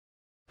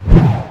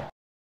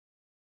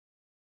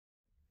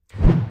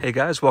Hey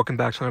guys, welcome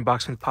back to an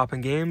unboxing with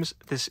POPnGAMES.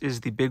 This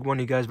is the big one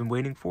you guys have been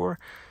waiting for.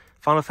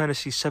 Final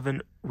Fantasy VII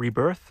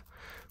Rebirth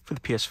for the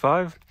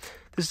PS5.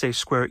 This is a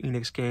Square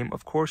Enix game,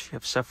 of course. You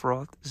have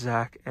Sephiroth,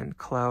 Zack, and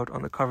Cloud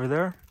on the cover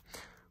there.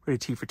 Rated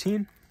T for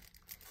teen.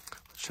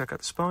 Let's check out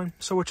the spine.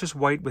 So it's just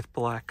white with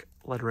black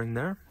lettering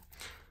there.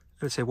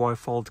 And it's a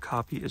Y-fold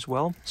copy as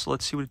well. So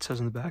let's see what it says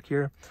on the back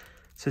here.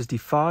 It says,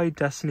 "Defy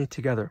destiny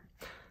together.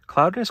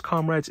 Cloud and his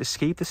comrades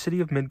escape the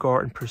city of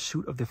Midgar in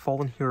pursuit of the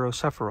fallen hero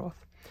Sephiroth.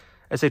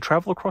 As they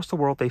travel across the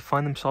world, they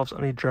find themselves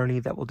on a journey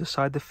that will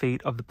decide the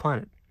fate of the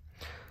planet."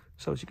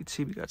 So as you can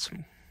see, we got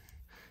some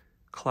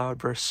Cloud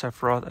versus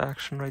Sephiroth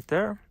action right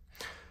there.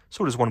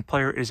 So it is one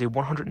player. It is a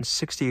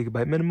 160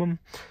 gigabyte minimum.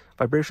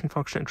 Vibration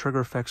function and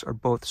trigger effects are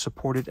both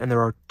supported, and there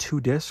are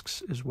 2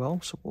 discs as well.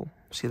 So we'll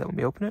see that when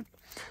we open it.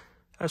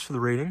 As for the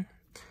rating,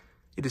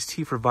 it is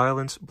T for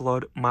violence,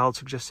 blood, mild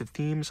suggestive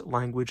themes,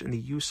 language, and the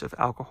use of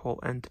alcohol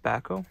and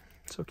tobacco.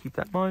 So keep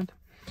that in mind.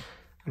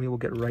 And we will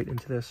get right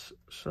into this.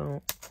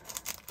 So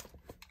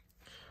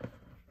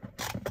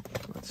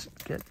let's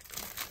get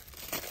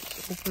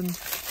open.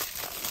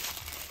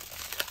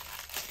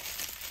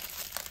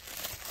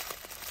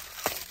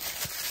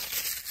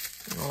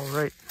 All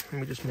right,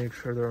 let me just make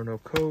sure there are no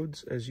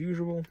codes as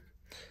usual.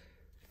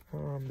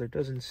 There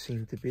doesn't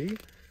seem to be.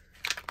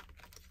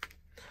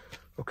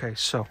 Okay,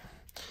 so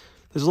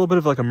there's a little bit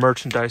of like a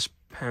merchandise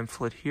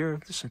pamphlet here.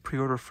 There's some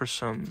pre-order for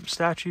some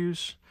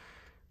statues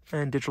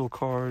and digital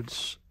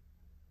cards.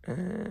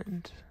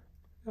 And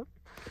yep,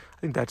 I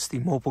think that's the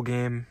mobile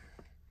game.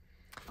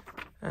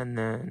 And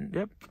then,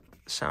 yep,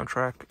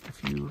 soundtrack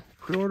if you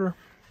pre-order.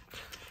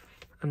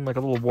 And like a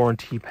little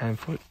warranty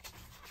pamphlet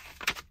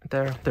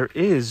there. There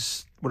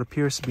is what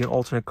appears to be an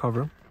alternate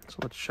cover. So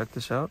let's check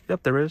this out.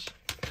 Yep, there is.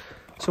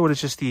 So it is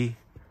just the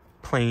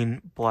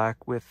plain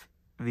black with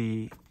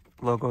the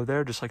logo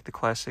there, just like the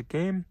classic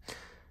game.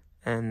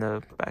 And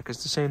the back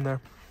is the same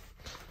there.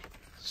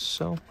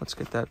 So let's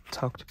get that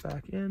tucked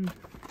back in.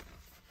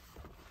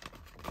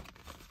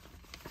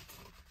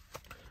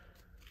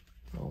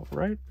 All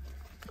right.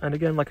 And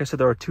again, like I said,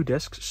 there are 2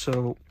 discs.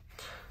 So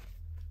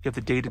you have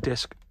the data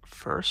disc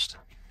first.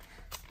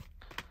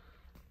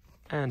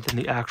 And then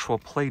the actual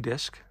play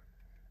disc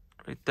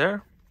right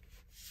there.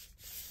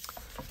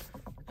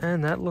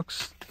 And that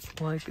looks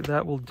like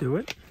that will do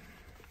it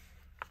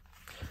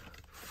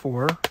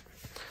for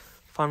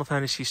Final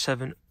Fantasy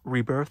VII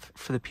Rebirth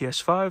for the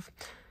PS5.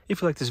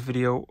 If you like this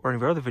video or any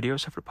of our other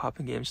videos, head for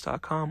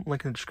POPnGAMES.com.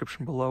 Link in the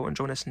description below, and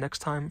join us next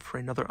time for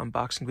another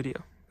unboxing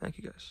video. Thank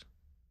you guys.